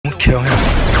kill him.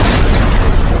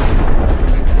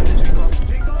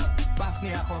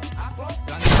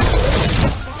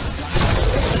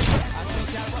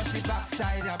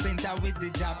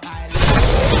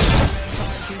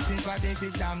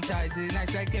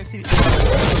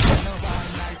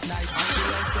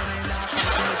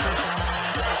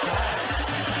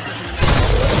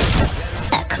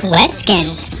 Let's get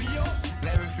it.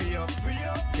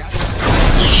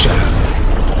 Shut up.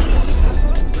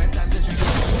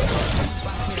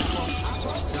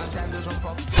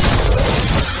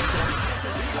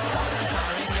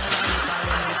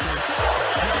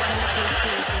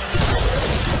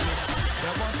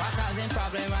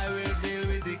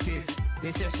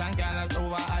 This session cannot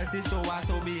over, I'll see so I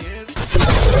so behave.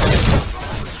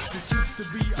 This used to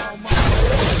be all my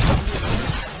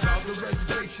now the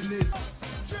reservation is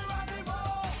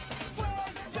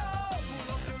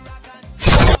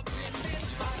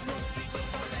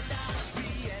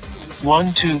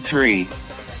 1, 2, 3.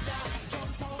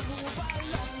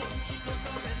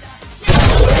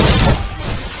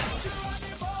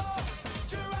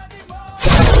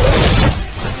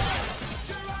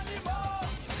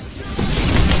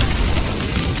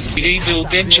 Evil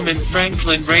Benjamin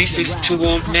Franklin racist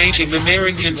toward Native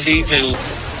Americans evil.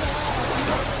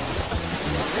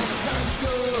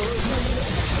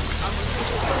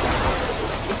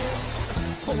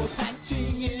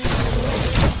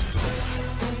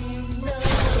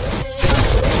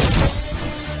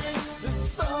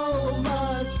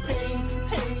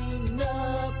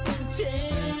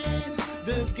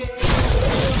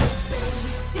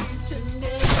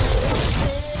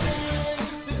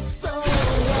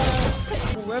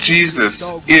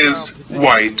 Jesus is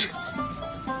white.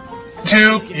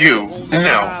 Do you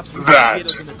know that?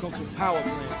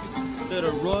 That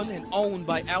are run and owned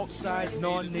by outside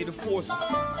non-native forces.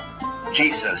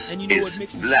 Jesus and you know what is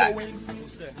makes me black. so angry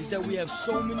is that we have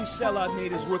so many sellout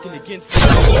natives working against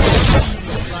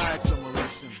flag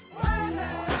simulation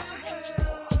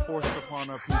forced upon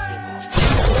our people.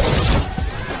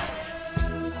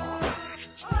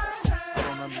 I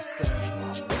don't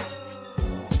understand.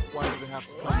 Why do they have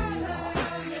to come to this?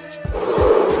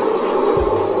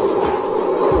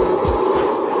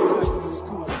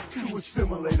 to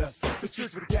assimilate us. The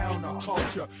church would down our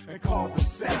culture and call them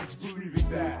savage, believing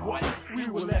that what we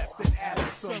were less than average.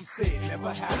 Some say it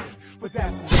never happened, but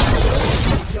that's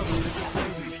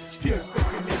pure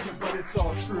speculation, but it's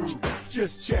all true.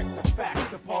 Just check the facts.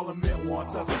 The parliament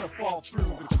wants us to fall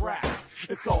through the cracks.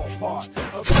 It's all part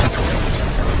of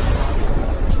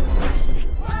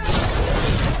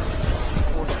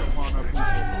forced upon our people.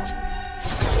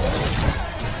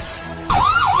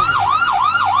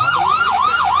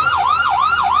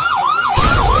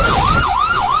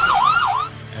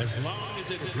 As long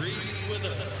as it agrees with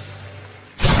us.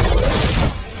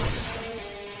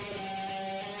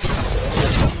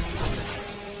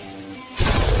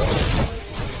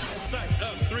 Sight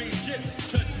up 3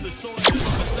 ships touching the soil of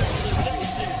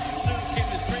civilization. Soon came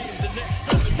the screams and next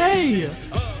of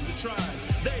the tribes.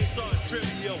 They saw us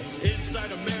trivial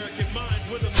inside American minds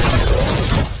with a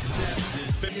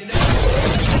savages, baby,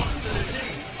 arms to the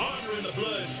teeth, honor in the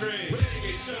bloodstream.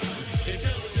 Renegade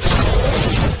intelligence.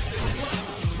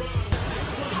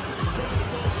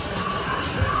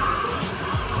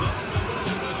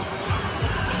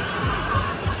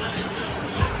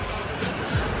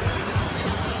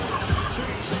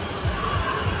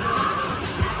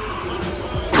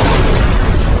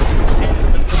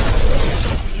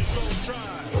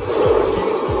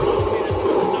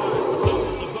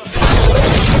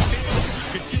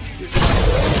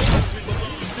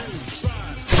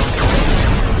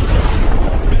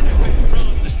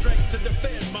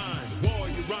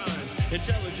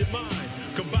 Intelligent mind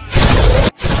combined.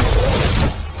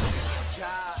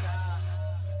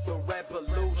 The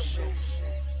revolution.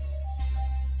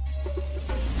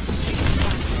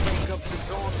 Wake up the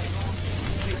dawn.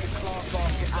 Take the cloth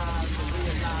off your eyes and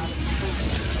realize the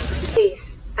truth. Peace,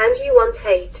 and you want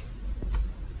hate.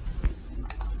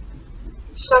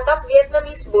 Shut up,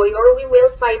 Vietnamese boy, or we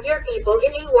will fight your people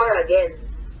in a war again.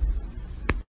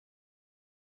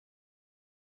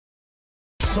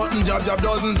 Certain job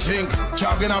doesn't think.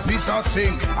 Job in a piece of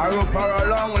sink. I rope her a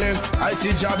long link. I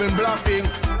see job in black ink.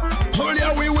 Hold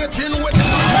ya, we waiting with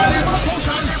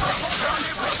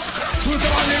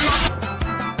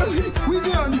we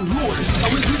there on the road.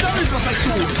 And we do that with us like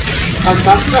so. I'm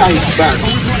back right back.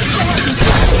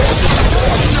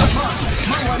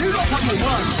 Man, you don't have no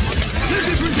man. This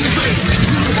is really great.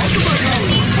 You want to go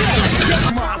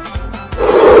down. Mass.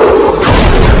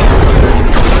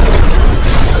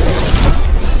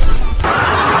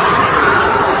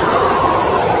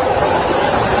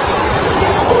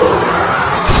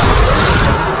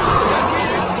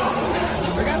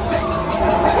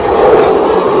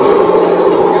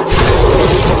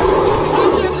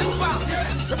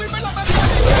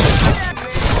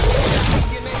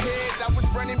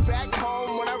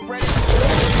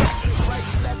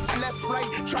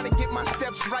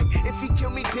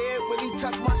 will he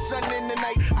tuck my son in the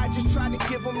night? I just tried to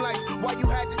give him life. Why you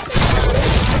had to take time?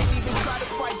 I didn't even try to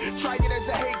fight. Try it as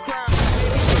a hate crime.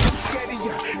 Maybe I'm scared of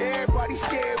you. Everybody's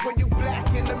scared when you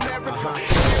black in the